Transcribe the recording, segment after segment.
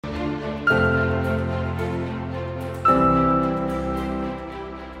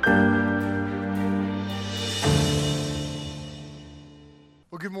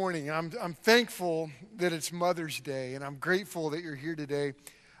morning. I'm thankful that it's Mother's Day, and I'm grateful that you're here today.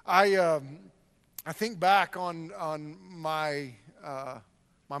 I think back on my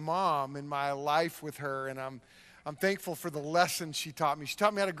mom and my life with her, and I'm thankful for the lessons she taught me. She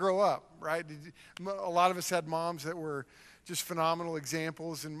taught me how to grow up, right? A lot of us had moms that were just phenomenal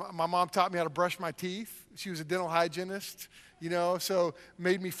examples, and my mom taught me how to brush my teeth. She was a dental hygienist, so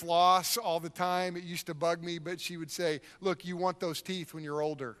made me floss all the time. It used to bug me, but she would say, look, you want those teeth when you're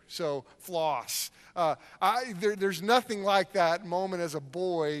older, so floss. There's nothing like that moment as a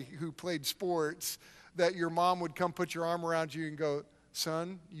boy who played sports that your mom would come put your arm around you and go,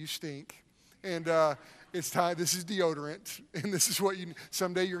 son, you stink. And it's time, this is deodorant, and this is what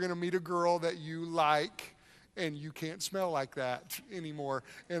someday you're going to meet a girl that you like, and you can't smell like that anymore.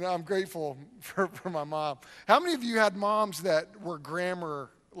 And I'm grateful for my mom. How many of you had moms that were grammar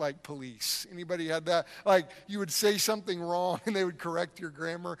like police? Anybody had that? Like you would say something wrong and they would correct your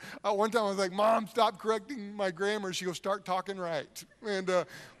grammar. One time I was like, Mom, stop correcting my grammar. She goes, start talking right. And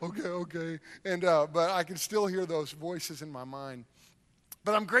okay. And but I can still hear those voices in my mind.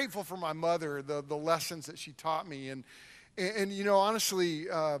 But I'm grateful for my mother, the lessons that she taught me. And honestly,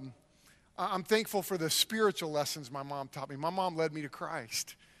 I'm thankful for the spiritual lessons my mom taught me. My mom led me to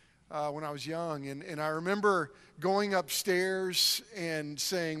Christ when I was young. And I remember going upstairs and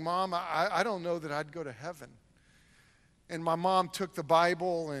saying, Mom, I don't know that I'd go to heaven. And my mom took the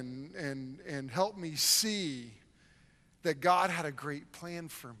Bible and helped me see that God had a great plan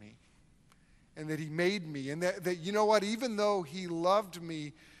for me. And that he made me. And that you know what? Even though he loved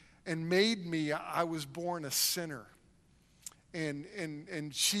me and made me, I was born a sinner.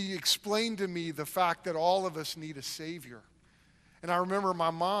 And she explained to me the fact that all of us need a Savior. And I remember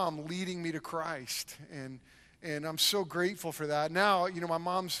my mom leading me to Christ. And I'm so grateful for that. Now, my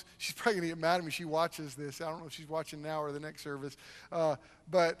mom's, she's probably going to get mad at me. She watches this. I don't know if she's watching now or the next service.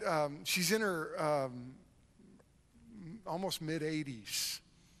 But she's in her almost mid-80s.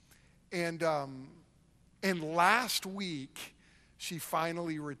 And last week, she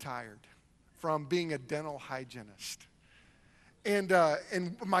finally retired from being a dental hygienist. And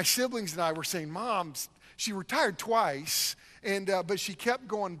my siblings and I were saying, Mom, she retired twice, but she kept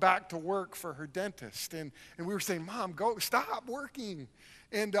going back to work for her dentist. And we were saying, Mom, stop working.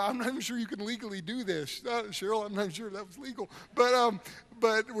 And I'm not even sure you can legally do this. Cheryl, I'm not sure that was legal.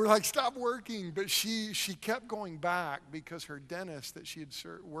 But we're like, stop working. But she kept going back because her dentist that she had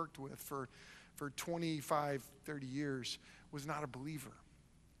worked with for 25, 30 years was not a believer.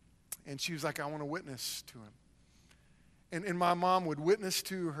 And she was like, I want to witness to him. And my mom would witness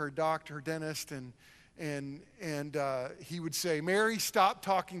to her doctor, her dentist, and he would say, Mary, stop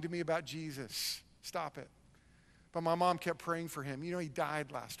talking to me about Jesus. Stop it. But my mom kept praying for him. He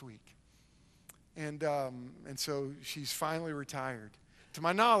died last week. And so she's finally retired. To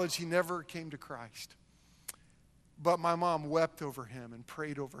my knowledge, he never came to Christ. But my mom wept over him and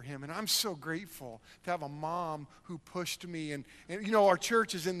prayed over him. And I'm so grateful to have a mom who pushed me. And our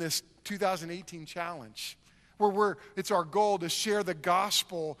church is in this 2018 challenge where it's our goal to share the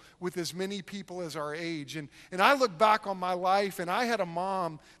gospel with as many people as our age. And I look back on my life, and I had a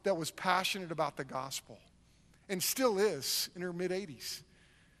mom that was passionate about the gospel and still is in her mid-80s.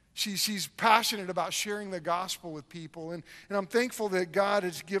 She's passionate about sharing the gospel with people. And I'm thankful that God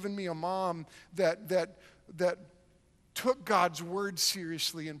has given me a mom that took God's word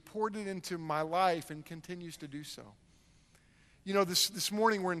seriously and poured it into my life and continues to do so. This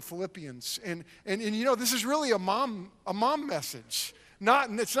morning we're in Philippians, and this is really a mom message.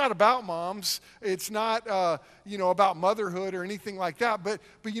 It's not about moms. It's not about motherhood or anything like that. But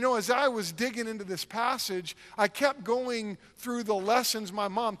as I was digging into this passage, I kept going through the lessons my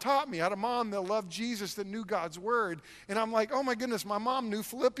mom taught me. I had a mom that loved Jesus, that knew God's word, and I'm like, oh my goodness, my mom knew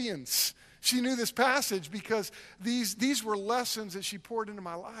Philippians. She knew this passage because these were lessons that she poured into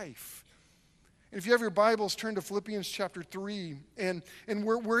my life. And if you have your Bibles, turn to Philippians chapter 3. And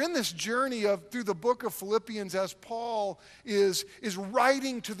we're in this journey through the book of Philippians as Paul is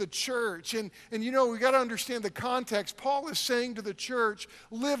writing to the church. And we got to understand the context. Paul is saying to the church,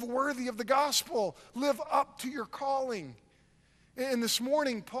 live worthy of the gospel. Live up to your calling. And this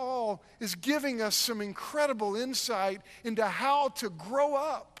morning, Paul is giving us some incredible insight into how to grow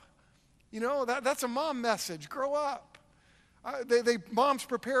up. That's a mom message. Grow up. Moms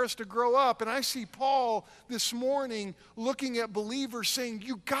prepare us to grow up. And I see Paul this morning looking at believers saying,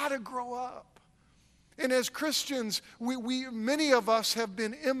 you got to grow up. And as Christians, many of us have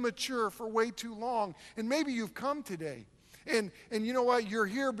been immature for way too long. And maybe you've come today And you know what? You're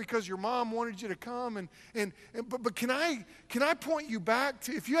here because your mom wanted you to come. But can I point you back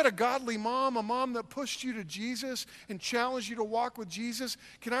to, if you had a godly mom, a mom that pushed you to Jesus and challenged you to walk with Jesus,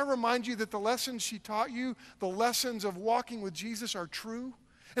 can I remind you that the lessons she taught you, the lessons of walking with Jesus, are true?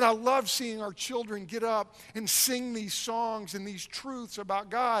 And I love seeing our children get up and sing these songs and these truths about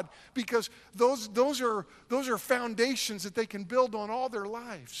God, because those are foundations that they can build on all their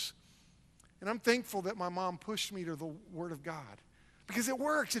lives. And I'm thankful that my mom pushed me to the Word of God, because it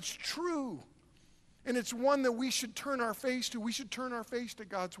works. It's true. And it's one that we should turn our face to. We should turn our face to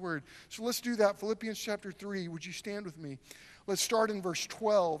God's Word. So let's do that. Philippians chapter 3. Would you stand with me? Let's start in verse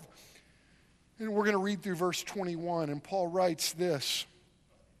 12. And we're going to read through verse 21. And Paul writes this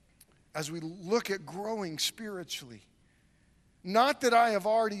as we look at growing spiritually. Not that I have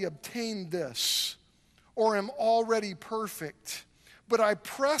already obtained this or am already perfect, but I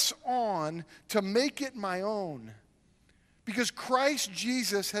press on to make it my own, because Christ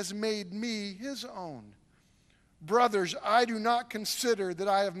Jesus has made me his own. Brothers, I do not consider that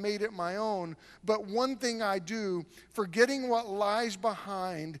I have made it my own, but one thing I do, forgetting what lies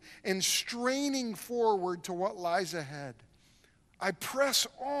behind and straining forward to what lies ahead. I press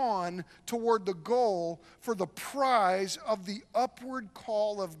on toward the goal for the prize of the upward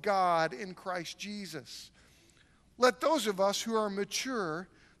call of God in Christ Jesus. Let those of us who are mature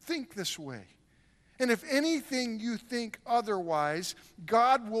think this way. And if anything you think otherwise,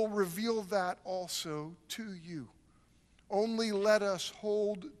 God will reveal that also to you. Only let us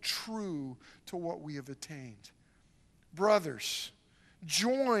hold true to what we have attained. Brothers,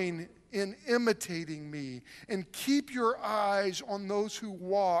 join in imitating me and keep your eyes on those who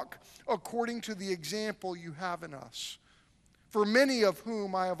walk according to the example you have in us. For many of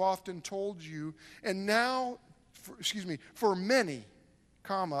whom I have often told you, and now, for many,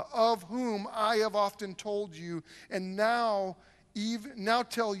 of whom I have often told you, and now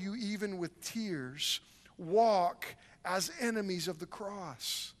tell you even with tears, walk as enemies of the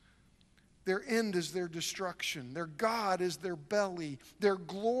cross. Their end is their destruction. Their God is their belly. Their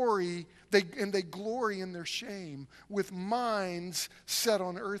glory, they glory in their shame, with minds set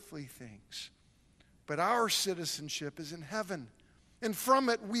on earthly things. But our citizenship is in heaven, and from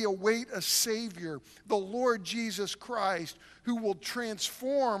it we await a Savior, the Lord Jesus Christ, who will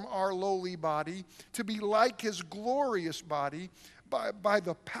transform our lowly body to be like his glorious body by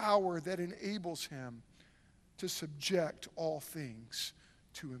the power that enables him to subject all things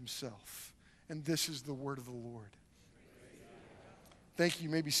to himself. And this is the word of the Lord. Thank you. You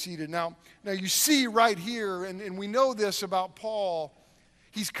may be seated. Now you see right here, and we know this about Paul,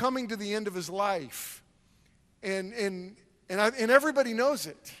 he's coming to the end of his life. And everybody knows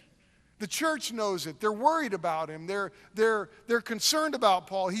it. The church knows it. They're worried about him. They're concerned about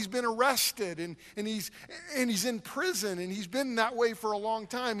Paul. He's been arrested and he's in prison, and he's been that way for a long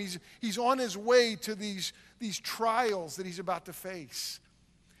time. He's on his way to these trials that he's about to face.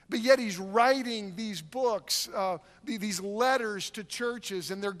 But yet he's writing these books, these letters to churches,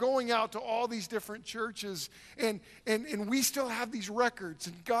 and they're going out to all these different churches. And we still have these records,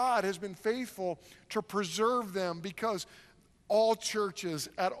 and God has been faithful to preserve them, because all churches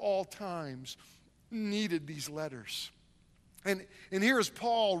at all times needed these letters. And here is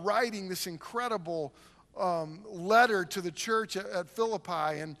Paul writing this incredible letter to the church at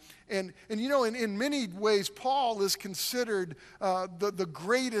Philippi. And you know, in many ways, Paul is considered the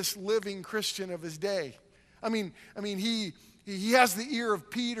greatest living Christian of his day. I mean, he has the ear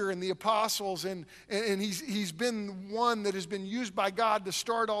of Peter and the apostles, and he's been one that has been used by God to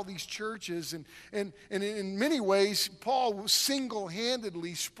start all these churches. And in many ways, Paul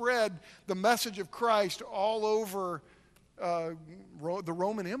single-handedly spread the message of Christ all over the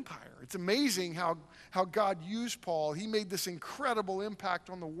Roman Empire. It's amazing how God used Paul. He made this incredible impact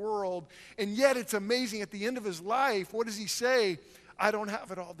on the world. And yet it's amazing, at the end of his life, what does he say? I don't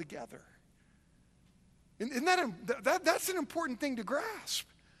have it all together. And that's an important thing to grasp.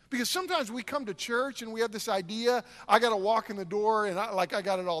 Because sometimes we come to church and we have this idea, I got to walk in the door and I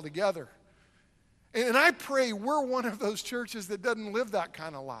got it all together. And I pray we're one of those churches that doesn't live that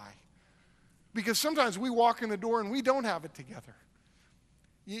kind of lie. Because sometimes we walk in the door and we don't have it together.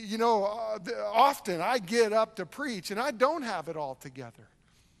 You know, often I get up to preach and I don't have it all together.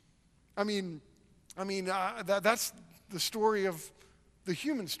 That's the story of the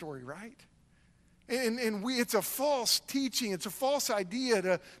human story, right? And it's a false teaching. It's a false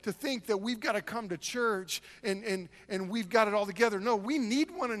idea to think that we've got to come to church and we've got it all together. No, we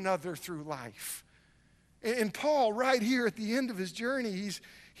need one another through life. And Paul, right here at the end of his journey,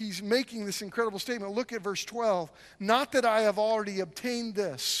 he's making this incredible statement. Look at verse 12. Not that I have already obtained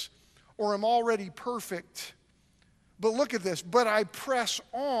this or am already perfect, But look at this. But I press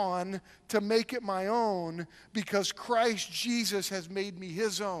on to make it my own because Christ Jesus has made me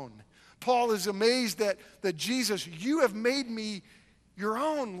his own. Paul is amazed that Jesus, you have made me your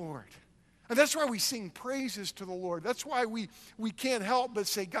own, Lord. And that's why we sing praises to the Lord. That's why we can't help but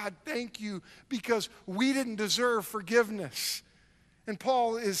say, God, thank you, because we didn't deserve forgiveness. And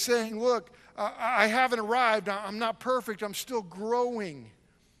Paul is saying, look, I haven't arrived. I'm not perfect. I'm still growing.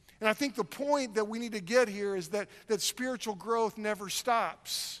 And I think the point that we need to get here is that spiritual growth never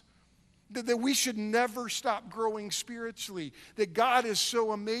stops. That we should never stop growing spiritually. That God is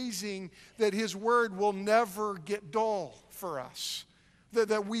so amazing that his word will never get dull for us.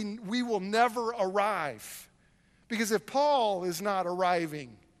 That we will never arrive. Because if Paul is not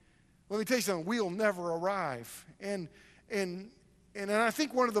arriving, let me tell you something, we'll never arrive. And I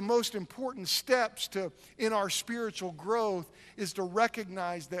think one of the most important steps in our spiritual growth is to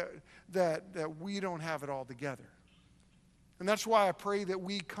recognize that we don't have it all together. And that's why I pray that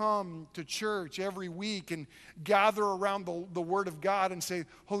we come to church every week and gather around the Word of God and say,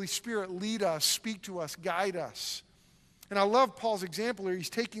 Holy Spirit, lead us, speak to us, guide us. And I love Paul's example here. He's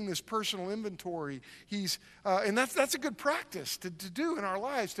taking this personal inventory. And that's a good practice to do in our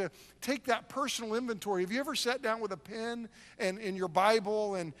lives, to take that personal inventory. Have you ever sat down with a pen and in your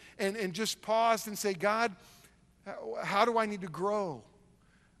Bible and just paused and say, God, how do I need to grow?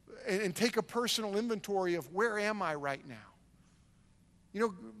 And take a personal inventory of where am I right now? You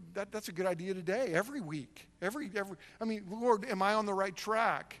know, that's a good idea today, every week. Lord, am I on the right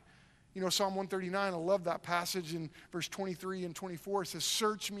track? You know, Psalm 139, I love that passage in verse 23 and 24. It says,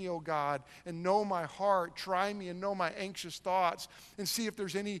 search me, O God, and know my heart. Try me and know my anxious thoughts, and see if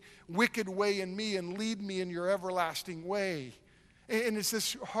there's any wicked way in me, and lead me in your everlasting way. And it's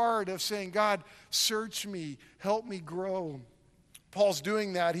this heart of saying, God, search me, help me grow. Paul's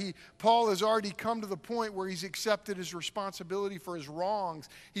doing that. Paul has already come to the point where he's accepted his responsibility for his wrongs.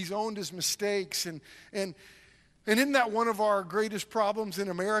 He's owned his mistakes. And isn't that one of our greatest problems in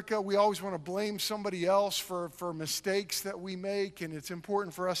America? We always want to blame somebody else for mistakes that we make, and it's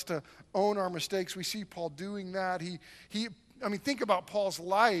important for us to own our mistakes. We see Paul doing that. Think about Paul's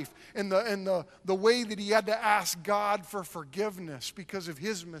life and the way that he had to ask God for forgiveness because of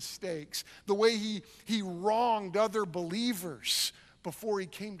his mistakes, the way he wronged other believers before he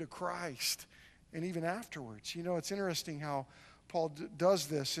came to Christ, and even afterwards. You know, it's interesting how Paul does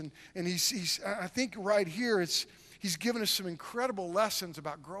this, and I think right here he's given us some incredible lessons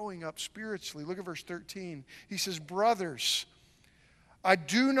about growing up spiritually. Look at verse 13. He says, brothers, I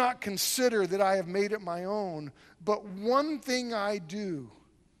do not consider that I have made it my own, but one thing I do,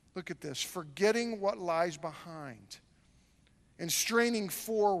 look at this, forgetting what lies behind and straining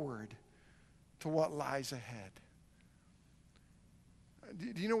forward to what lies ahead.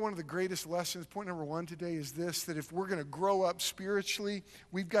 Do you know one of the greatest lessons, point number one today is this, that if we're going to grow up spiritually,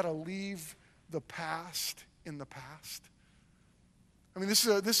 we've got to leave the past in the past. I mean, this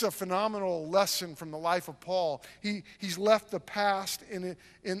is a phenomenal lesson from the life of Paul. He's left the past in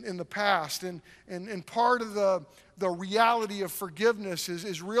the past, and part of the reality of forgiveness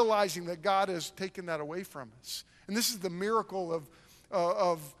is realizing that God has taken that away from us. And this is the miracle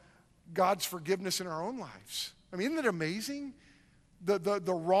of God's forgiveness in our own lives. I mean, isn't it amazing? The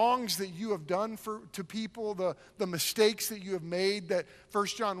wrongs that you have done to people, the mistakes that you have made, that 1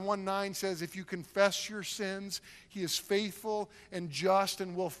 John 1:9 says, if you confess your sins, he is faithful and just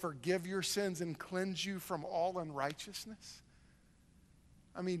and will forgive your sins and cleanse you from all unrighteousness.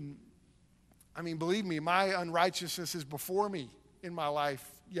 I mean, believe me, my unrighteousness is before me in my life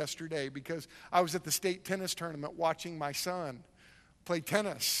yesterday, because I was at the state tennis tournament watching my son play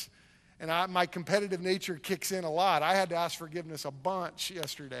tennis. And my competitive nature kicks in a lot. I had to ask forgiveness a bunch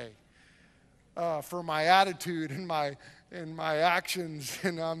yesterday for my attitude and my actions.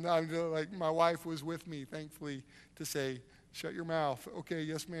 And I'm like, my wife was with me, thankfully, to say, "Shut your mouth." Okay,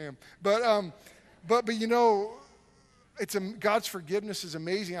 yes, ma'am. But you know, God's forgiveness is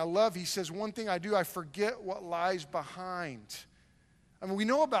amazing. I love. He says, "One thing I do, I forget what lies behind." I mean, we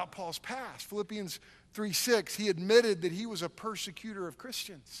know about Paul's past. Philippians 3:6. He admitted that he was a persecutor of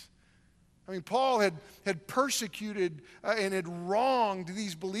Christians. I mean, Paul had persecuted and had wronged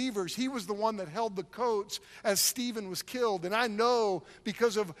these believers. He was the one that held the coats as Stephen was killed. And I know,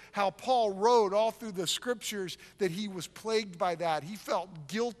 because of how Paul wrote all through the scriptures, that he was plagued by that. He felt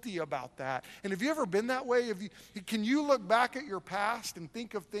guilty about that. And have you ever been that way? Can you look back at your past and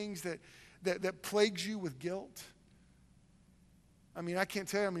think of things that plagues you with guilt? I mean, I can't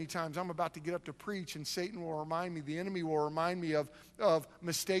tell you how many times I'm about to get up to preach and Satan will remind me, the enemy will remind me of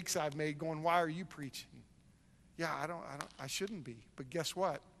mistakes I've made, going, "Why are you preaching?" Yeah, I shouldn't be. But guess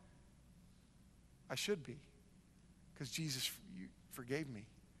what? I should be. because Jesus forgave me.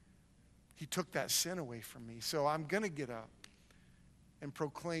 He took that sin away from me. So I'm going to get up and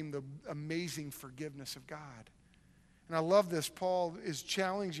proclaim the amazing forgiveness of God. And I love this. Paul is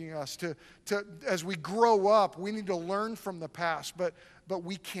challenging us to as we grow up, we need to learn from the past, but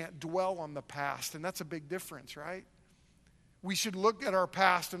we can't dwell on the past. And that's a big difference, right? We should look at our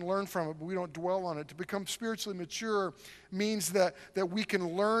past and learn from it, but we don't dwell on it. To become spiritually mature means that we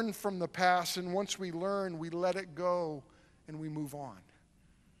can learn from the past, and once we learn, we let it go and we move on.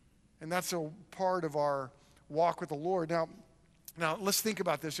 And that's a part of our walk with the Lord. Now, let's think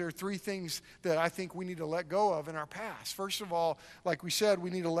about this. There are three things that I think we need to let go of in our past. First of all, like we said,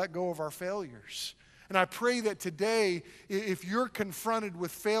 we need to let go of our failures. And I pray that today, if you're confronted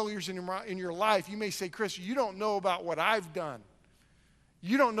with failures in your life, you may say, Chris, you don't know about what I've done.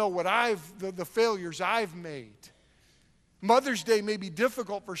 You don't know what the failures I've made. Mother's Day may be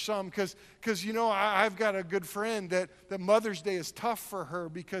difficult for some because I've got a good friend that Mother's Day is tough for her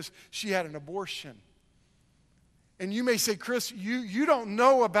because she had an abortion. And you may say, Chris, you don't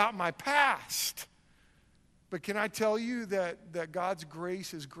know about my past. But can I tell you that God's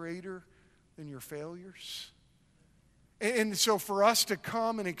grace is greater than your failures? And so for us to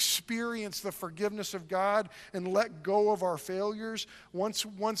come and experience the forgiveness of God and let go of our failures, once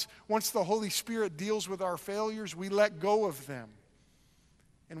the Holy Spirit deals with our failures, we let go of them.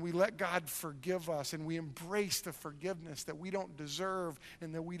 And we let God forgive us, and we embrace the forgiveness that we don't deserve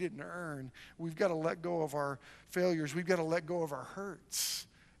and that we didn't earn. We've got to let go of our failures. We've got to let go of our hurts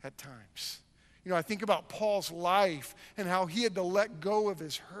at times. I think about Paul's life and how he had to let go of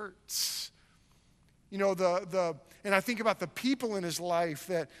his hurts. And I think about the people in his life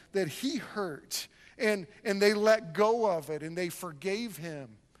that he hurt, and they let go of it, and they forgave him.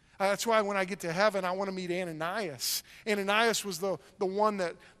 That's why when I get to heaven, I want to meet Ananias. Ananias was the one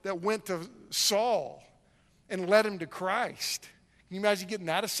that went to Saul and led him to Christ. Can you imagine getting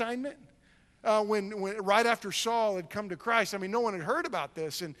that assignment? When right after Saul had come to Christ, no one had heard about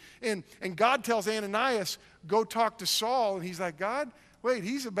this. And God tells Ananias, go talk to Saul. And he's like, God, wait,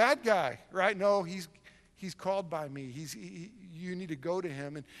 he's a bad guy, right? No, he's called by me. You need to go to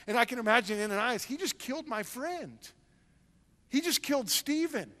him. And I can imagine Ananias, he just killed my friend. He just killed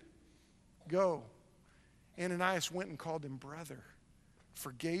Stephen. Go. Ananias went and called him brother,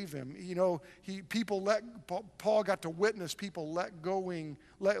 forgave him. Paul got to witness people letting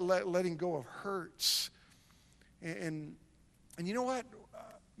go of hurts. And you know what?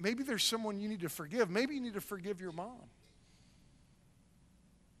 Maybe there's someone you need to forgive. Maybe you need to forgive your mom.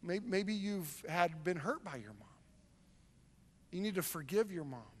 Maybe you've been hurt by your mom. You need to forgive your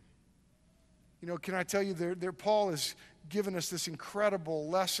mom. Can I tell you, Paul has given us this incredible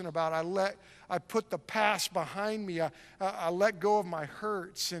lesson about I put the past behind me. I let go of my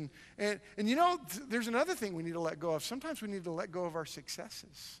hurts. And there's another thing we need to let go of. Sometimes we need to let go of our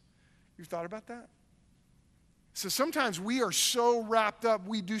successes. You've thought about that? So sometimes we are so wrapped up,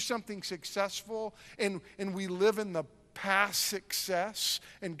 we do something successful, and we live in the past success,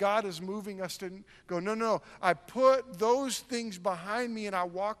 and God is moving us to go, no, I put those things behind me and I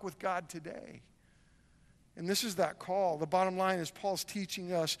walk with God today. And this is that call. The bottom line is Paul's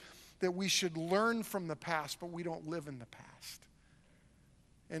teaching us that we should learn from the past, but we don't live in the past.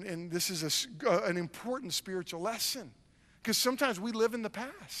 And this is an important spiritual lesson, because sometimes we live in the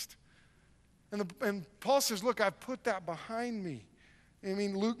past. And Paul says, look, I've put that behind me.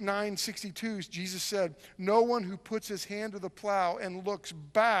 Luke 9:62, Jesus said, no one who puts his hand to the plow and looks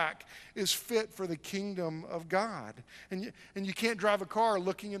back is fit for the kingdom of God. And you can't drive a car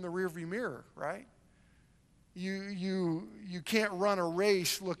looking in the rearview mirror, right? You can't run a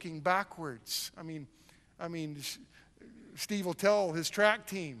race looking backwards. Steve will tell his track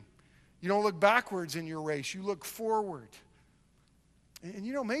team, you don't look backwards in your race, you look forward. And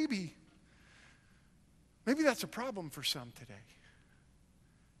maybe that's a problem for some today.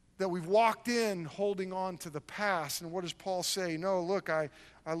 That we've walked in holding on to the past. And what does Paul say? No, look, I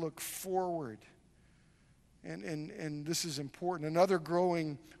look forward. And this is important.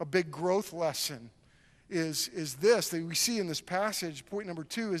 A big growth lesson is this that we see in this passage. Point number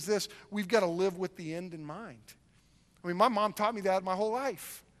 2 is this: we've got to live with the end in mind. My mom taught me that my whole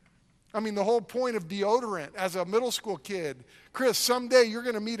life. The whole point of deodorant as a middle school kid, Chris, someday you're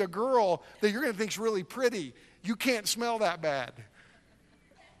going to meet a girl that you're going to think's really pretty. You can't smell that bad.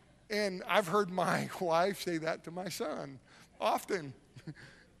 And I've heard my wife say that to my son often.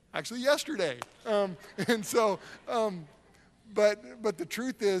 Actually, yesterday. But the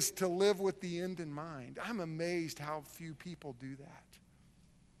truth is to live with the end in mind. I'm amazed how few people do that.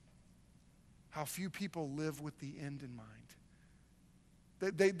 How few people live with the end in mind.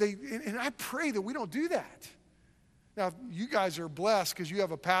 And I pray that we don't do that. Now, you guys are blessed because you have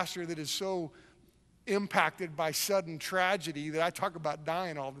a pastor that is so impacted by sudden tragedy that I talk about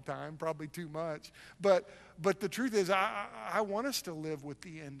dying all the time, probably too much. But the truth is, I want us to live with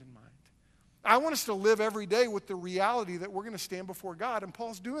the end in mind. I want us to live every day with the reality that we're going to stand before God. And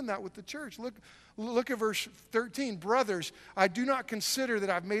Paul's doing that with the church. Look at verse 13. Brothers, I do not consider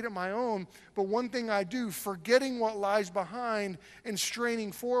that I've made it my own, but one thing I do, forgetting what lies behind and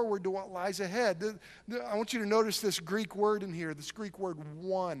straining forward to what lies ahead. I want you to notice this Greek word in here, this Greek word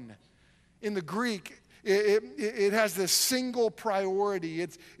one. In the Greek, it has this single priority.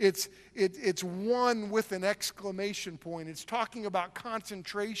 It's one with an exclamation point. It's talking about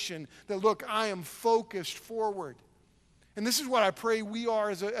concentration, that look, I am focused forward. And this is what I pray we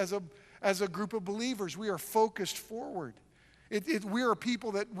are as a group of believers. We are focused forward. We are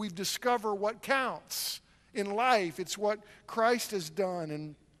people that we've discovered what counts in life. It's what Christ has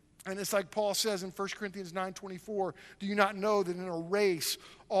done. And it's like Paul says in 1 Corinthians 9:24, do you not know that in a race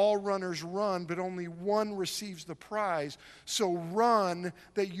all runners run, but only one receives the prize? So run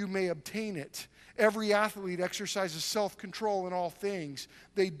that you may obtain it. Every athlete exercises self-control in all things.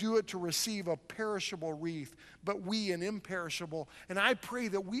 They do it to receive a perishable wreath, but we an imperishable. And I pray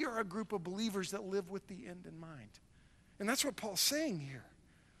that we are a group of believers that live with the end in mind. And that's what Paul's saying here.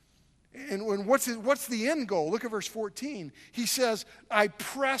 And what's the end goal? Look at verse 14. He says, I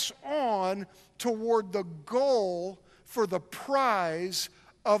press on toward the goal for the prize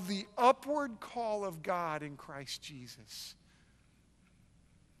of the upward call of God in Christ Jesus.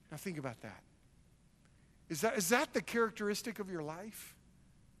 Now think about that. Is that the characteristic of your life?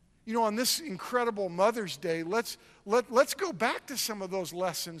 You know, on this incredible Mother's Day, let's go back to some of those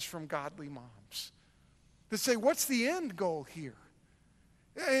lessons from godly moms that say, what's the end goal here?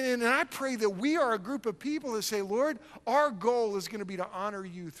 And I pray that we are a group of people that say, Lord, our goal is going to be to honor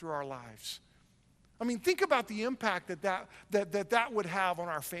you through our lives. I mean, think about the impact that would have on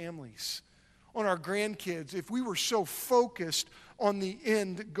our families, on our grandkids, if we were so focused on the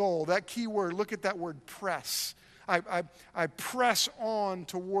end goal. That key word, look at that word, press. I press on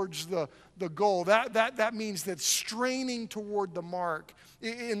towards the goal. That means that straining toward the mark.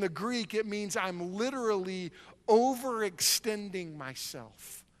 In the Greek, it means I'm literally overextending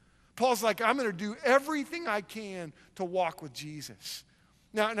myself. Paul's like, I'm going to do everything I can to walk with Jesus.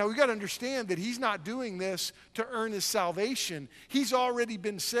 Now we've got to understand that he's not doing this to earn his salvation. He's already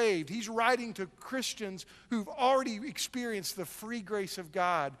been saved. He's writing to Christians who've already experienced the free grace of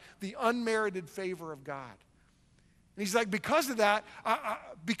God, the unmerited favor of God. And he's like, because of that,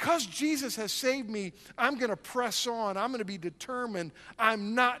 because Jesus has saved me, I'm going to press on. I'm going to be determined.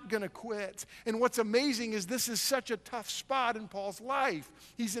 I'm not going to quit. And what's amazing is this is such a tough spot in Paul's life.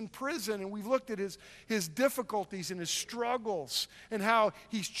 He's in prison, and we've looked at his difficulties and his struggles and how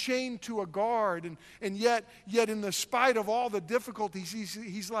he's chained to a guard. And yet in the spite of all the difficulties,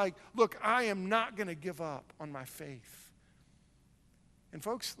 he's like, look, I am not going to give up on my faith. And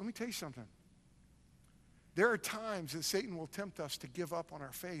folks, let me tell you something. There are times that Satan will tempt us to give up on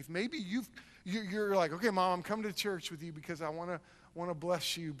our faith. Maybe you're like, okay, Mom, I'm coming to church with you because I want to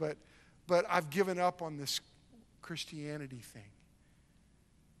bless you, but I've given up on this Christianity thing.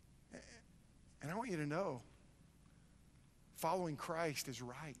 And I want you to know, following Christ is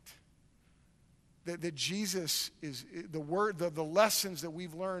right. That Jesus is the word, the lessons that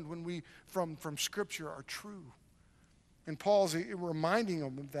we've learned from Scripture are true. And Paul's reminding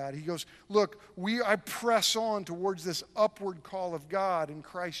them of that. He goes, look, I press on towards this upward call of God in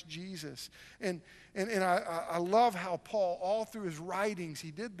Christ Jesus. And I love how Paul, all through his writings,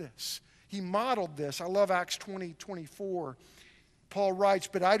 he did this. He modeled this. I love Acts 20:24. Paul writes,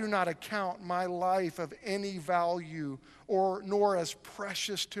 but I do not account my life of any value nor as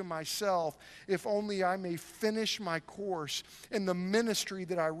precious to myself, if only I may finish my course in the ministry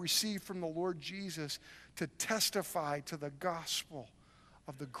that I received from the Lord Jesus to testify to the gospel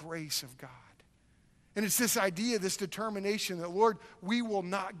of the grace of God. And it's this idea, this determination that, Lord, we will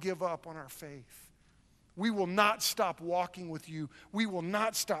not give up on our faith. We will not stop walking with you. We will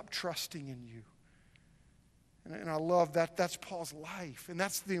not stop trusting in you. And I love that. That's Paul's life. And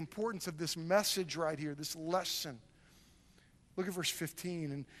that's the importance of this message right here, this lesson. Look at verse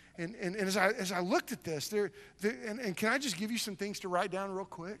 15. And as I looked at this, and can I just give you some things to write down real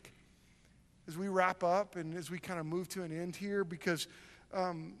quick as we wrap up and as we kind of move to an end here? Because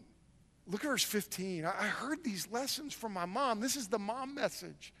look at verse 15. I heard these lessons from my mom. This is the mom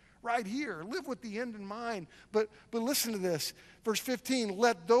message right here. Live with the end in mind. But listen to this. Verse 15,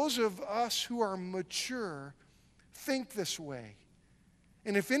 let those of us who are mature think this way.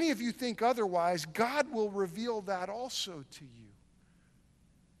 And if any of you think otherwise, God will reveal that also to you.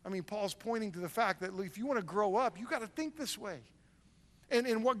 I mean, Paul's pointing to the fact that if you want to grow up, you got to think this way.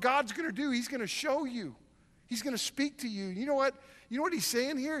 And what God's going to do, he's going to show you. He's going to speak to you. You know what? You know what he's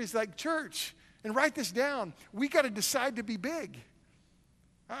saying here? He's like, church, and write this down. We got to decide to be big.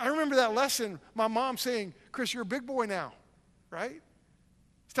 I remember that lesson, my mom saying, Chris, you're a big boy now, right?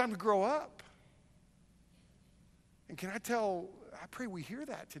 It's time to grow up. And I pray we hear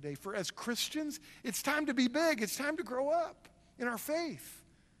that today. For as Christians, it's time to be big. It's time to grow up in our faith.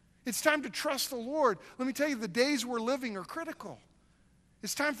 It's time to trust the Lord. Let me tell you, the days we're living are critical.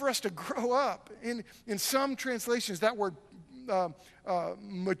 It's time for us to grow up. In some translations, that word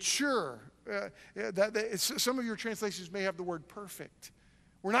mature, some of your translations may have the word perfect.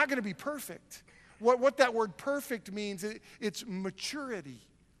 We're not going to be perfect. What that word perfect means, it's maturity.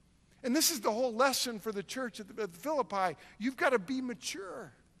 And this is the whole lesson for the church at Philippi. You've got to be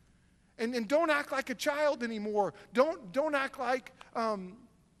mature. And don't act like a child anymore. Don't act like,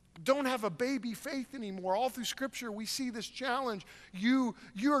 don't have a baby faith anymore. All through Scripture, we see this challenge. You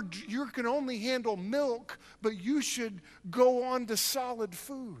can only handle milk, but you should go on to solid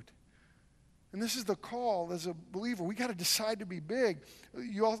food. And this is the call as a believer. We got to decide to be big.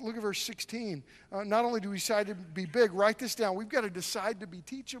 You all look at verse 16. Not only do we decide to be big, write this down. We've got to decide to be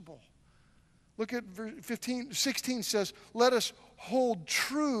teachable. Look at verse 16 says, let us hold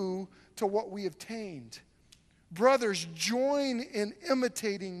true to what we have attained. Brothers, join in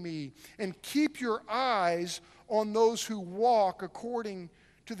imitating me and keep your eyes on those who walk according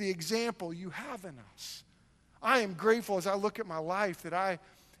to the example you have in us. I am grateful as I look at my life that I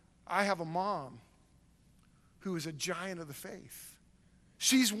have a mom who is a giant of the faith.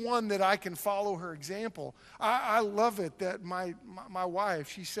 She's one that I can follow her example. I love it that my wife,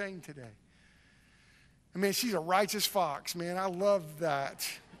 she sang today. I mean, she's a righteous fox, man. I love that.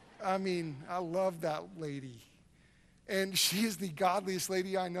 I mean, I love that lady. And she is the godliest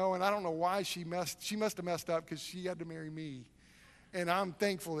lady I know, and I don't know why she must have messed up because she had to marry me. And I'm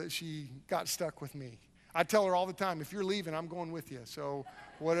thankful that she got stuck with me. I tell her all the time, if you're leaving, I'm going with you. So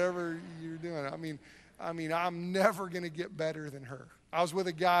whatever you're doing, I mean, I'm never going to get better than her. I was with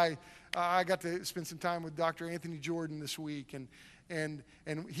a guy, I got to spend some time with Dr. Anthony Jordan this week, and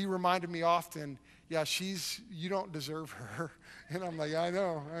he reminded me often, yeah, you don't deserve her. And I'm like, I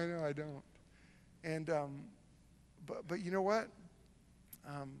know, I don't. And, but you know what?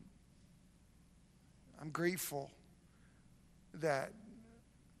 I'm grateful that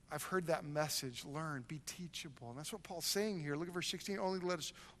I've heard that message, learn, be teachable. And that's what Paul's saying here. Look at verse 16. Only let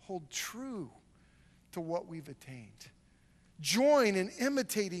us hold true to what we've attained. Join in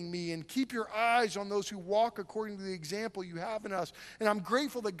imitating me and keep your eyes on those who walk according to the example you have in us. And I'm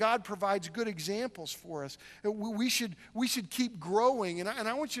grateful that God provides good examples for us. We should keep growing. And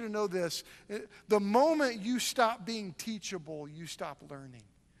I want you to know this. The moment you stop being teachable, you stop learning.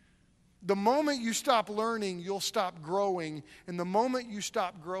 The moment you stop learning, you'll stop growing. And the moment you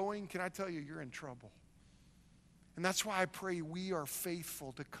stop growing, can I tell you, you're in trouble. And that's why I pray we are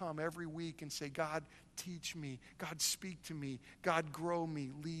faithful to come every week and say, God, teach me. God, speak to me. God, grow me.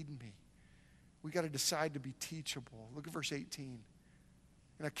 Lead me. We got to decide to be teachable. Look at verse 18.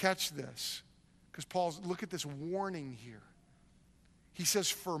 And I catch this because look at this warning here. He says,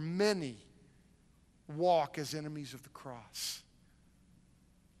 for many walk as enemies of the cross.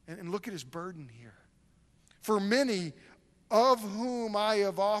 And look at his burden here. For many, of whom I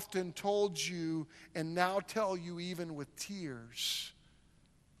have often told you and now tell you even with tears,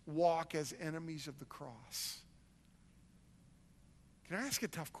 walk as enemies of the cross. Can I ask a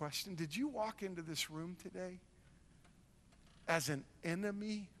tough question? Did you walk into this room today as an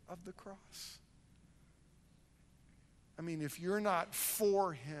enemy of the cross? I mean, if you're not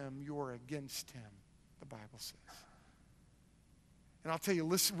for him, you're against him, the Bible says. And I'll tell you,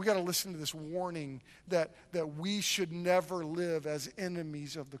 listen, we got to listen to this warning that we should never live as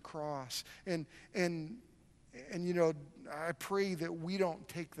enemies of the cross. And you know, I pray that we don't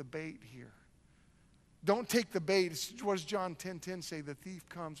take the bait here. Don't take the bait. What does John 10:10 say? The thief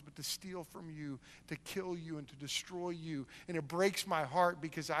comes but to steal from you, to kill you, and to destroy you. And it breaks my heart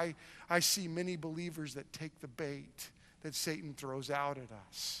because I see many believers that take the bait that Satan throws out at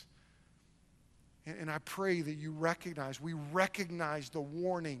us. And I pray that we recognize the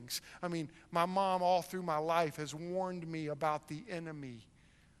warnings. I mean, my mom all through my life has warned me about the enemy,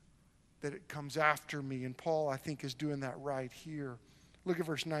 that it comes after me. And Paul, I think, is doing that right here. Look at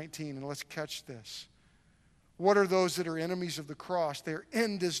verse 19, and let's catch this. What are those that are enemies of the cross? Their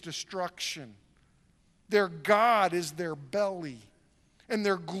end is destruction. Their God is their belly. And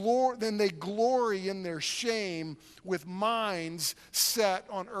then they glory in their shame with minds set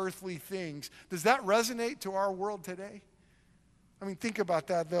on earthly things. Does that resonate to our world today? I mean, think about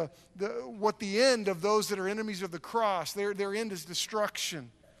that. What the end of those that are enemies of the cross, their end is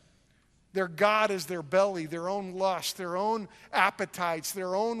destruction. Their God is their belly, their own lust, their own appetites,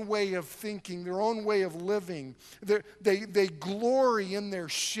 their own way of thinking, their own way of living. They glory in their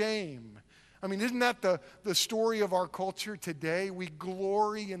shame. I mean, isn't that the story of our culture today? We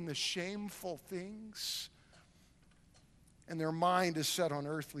glory in the shameful things. And their mind is set on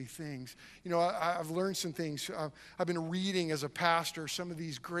earthly things. You know, I've learned some things. I've been reading as a pastor some of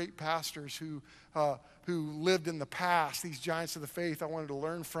these great pastors who lived in the past, these giants of the faith I wanted to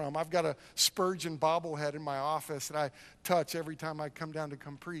learn from. I've got a Spurgeon bobblehead in my office that I touch every time I come down to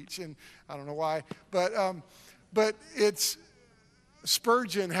come preach, and I don't know why. But it's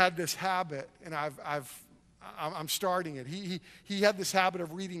Spurgeon had this habit, and I'm starting it. He had this habit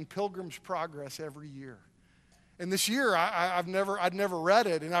of reading Pilgrim's Progress every year. And this year, I'd never read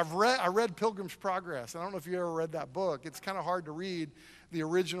it, and I read Pilgrim's Progress. I don't know if you ever read that book. It's kind of hard to read the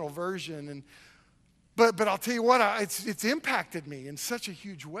original version, but I'll tell you what, it's impacted me in such a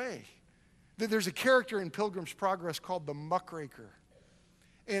huge way. There's a character in Pilgrim's Progress called the muckraker,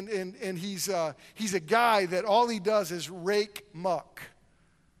 and he's a guy that all he does is rake muck,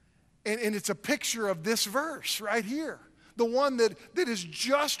 and it's a picture of this verse right here, the one that is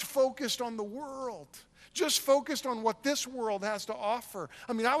just focused on the world. Just focused on what this world has to offer.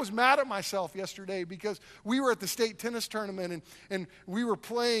 I mean, I was mad at myself yesterday because we were at the state tennis tournament and we were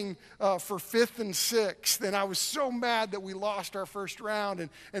playing for 5th and 6th. And I was so mad that we lost our first round.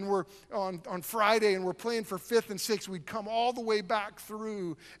 And we're on Friday and we're playing for 5th and 6th. We'd come all the way back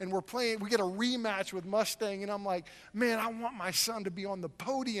through and we get a rematch with Mustang. And I'm like, man, I want my son to be on the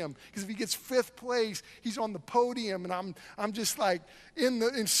podium. Because if he gets 5th place, he's on the podium. And I'm just like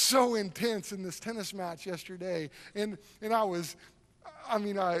so intense in this tennis match yesterday, and I was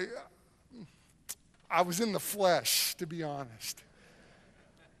in the flesh, to be honest.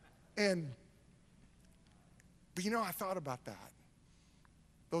 But you know, I thought about that.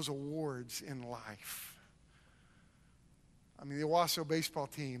 Those awards in life. I mean, the Owasso baseball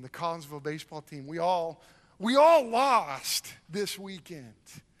team, the Collinsville baseball team, we all lost this weekend.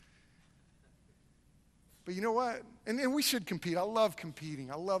 But you know what? And we should compete. I love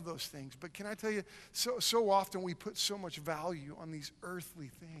competing. I love those things. But can I tell you, so often we put so much value on these earthly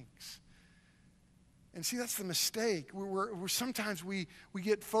things. And see, that's the mistake. We're sometimes we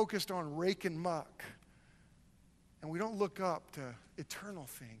get focused on raking muck. And we don't look up to eternal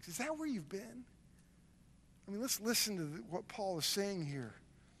things. Is that where you've been? I mean, let's listen to what Paul is saying here.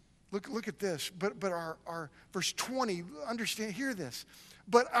 Look at this. But our verse 20, understand, hear this.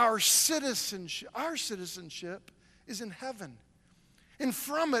 But our citizenship is in heaven. And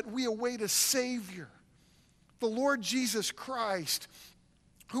from it we await a Savior, the Lord Jesus Christ,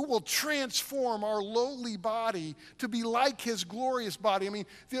 who will transform our lowly body to be like his glorious body. I mean,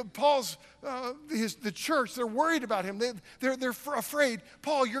 the church, they're worried about him. They're afraid,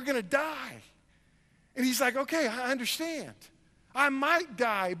 Paul, you're going to die. And he's like, okay, I understand. I might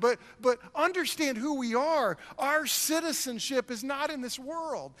die, but understand who we are. Our citizenship is not in this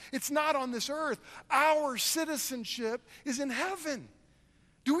world. It's not on this earth. Our citizenship is in heaven.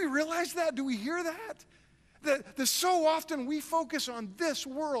 Do we realize that? Do we hear that? That so often we focus on this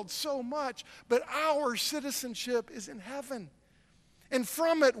world so much, but our citizenship is in heaven. And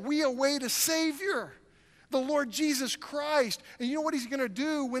from it we await a Savior, the Lord Jesus Christ. And you know what he's going to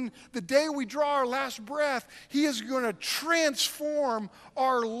do when the day we draw our last breath? He is going to transform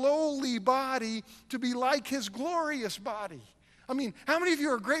our lowly body to be like his glorious body. I mean, how many of you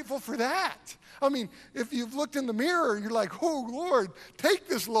are grateful for that? I mean, if you've looked in the mirror, you're like, oh, Lord, take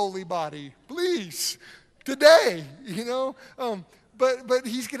this lowly body, please, today, you know. But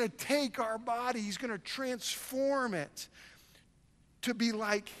he's going to take our body, he's going to transform it to be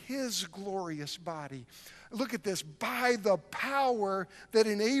like his glorious body. Look at this. By the power that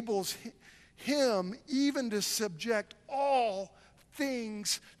enables him even to subject all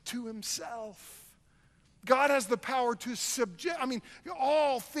things to himself. God has the power to subject. I mean,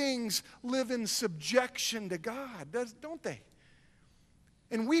 all things live in subjection to God, don't they?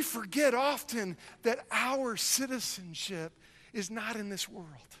 And we forget often that our citizenship is not in this world.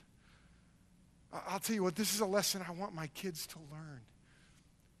 I'll tell you what, this is a lesson I want my kids to learn.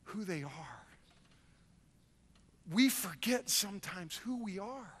 Who they are. We forget sometimes who we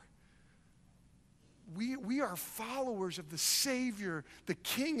are. We are followers of the Savior, the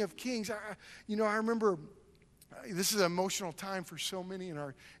King of Kings. I remember this is an emotional time for so many in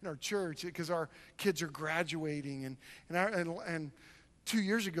our church because our kids are graduating, and 2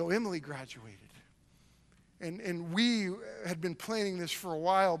 years ago Emily graduated. And we had been planning this for a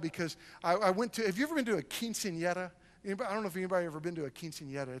while because I went to, have you ever been to a quinceañera? I don't know if anybody ever been to a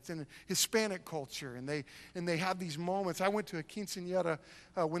quinceañera. It's in Hispanic culture, and they have these moments. I went to a quinceañera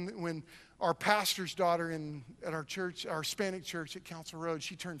when our pastor's daughter at our church, our Hispanic church at Council Road,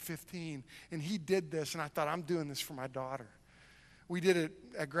 she turned 15, and he did this, and I thought, I'm doing this for my daughter. We did it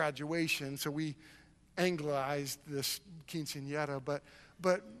at graduation, so we anglicized this quinceañera,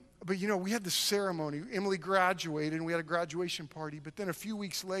 but we had this ceremony. Emily graduated, and we had a graduation party. But then a few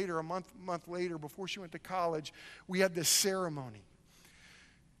weeks later, a month later, before she went to college, we had this ceremony.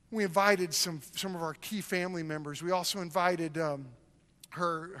 We invited some of our key family members. We also invited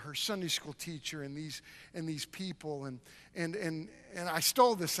her Sunday school teacher and these people. And I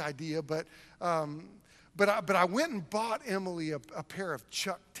stole this idea, but I went and bought Emily a pair of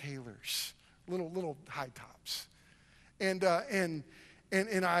Chuck Taylors, little high tops, and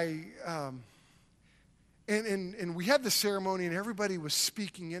we had the ceremony, and everybody was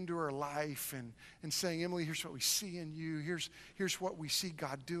speaking into her life and saying, Emily, here's what we see in you. Here's what we see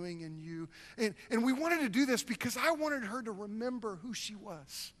God doing in you. And we wanted to do this because I wanted her to remember who she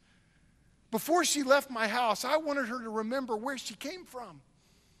was. Before she left my house, I wanted her to remember where she came from.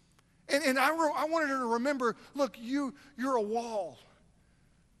 And I wanted her to remember, look, you're a wall.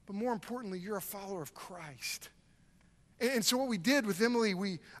 But more importantly, you're a follower of Christ. And so what we did with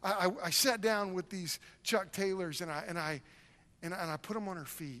Emily, I sat down with these Chuck Taylors, and I put them on her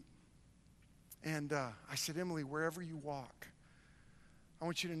feet. And I said, Emily, wherever you walk, I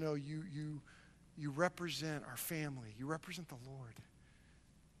want you to know you represent our family. You represent the Lord.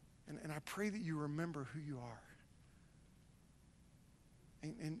 And I pray that you remember who you are.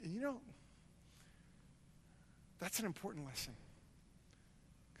 And that's an important lesson.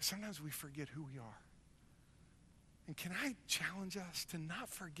 Because sometimes we forget who we are. And can I challenge us to not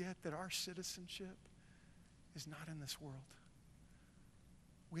forget that our citizenship is not in this world?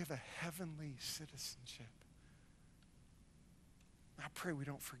 We have a heavenly citizenship. I pray we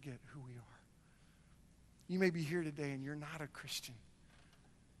don't forget who we are. You may be here today and you're not a Christian.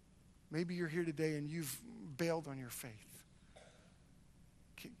 Maybe you're here today and you've bailed on your faith.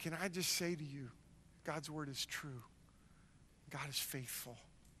 Can I just say to you, God's word is true. God is faithful.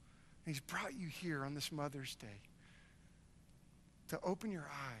 And he's brought you here on this Mother's Day to open your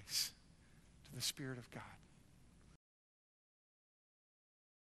eyes to the Spirit of God.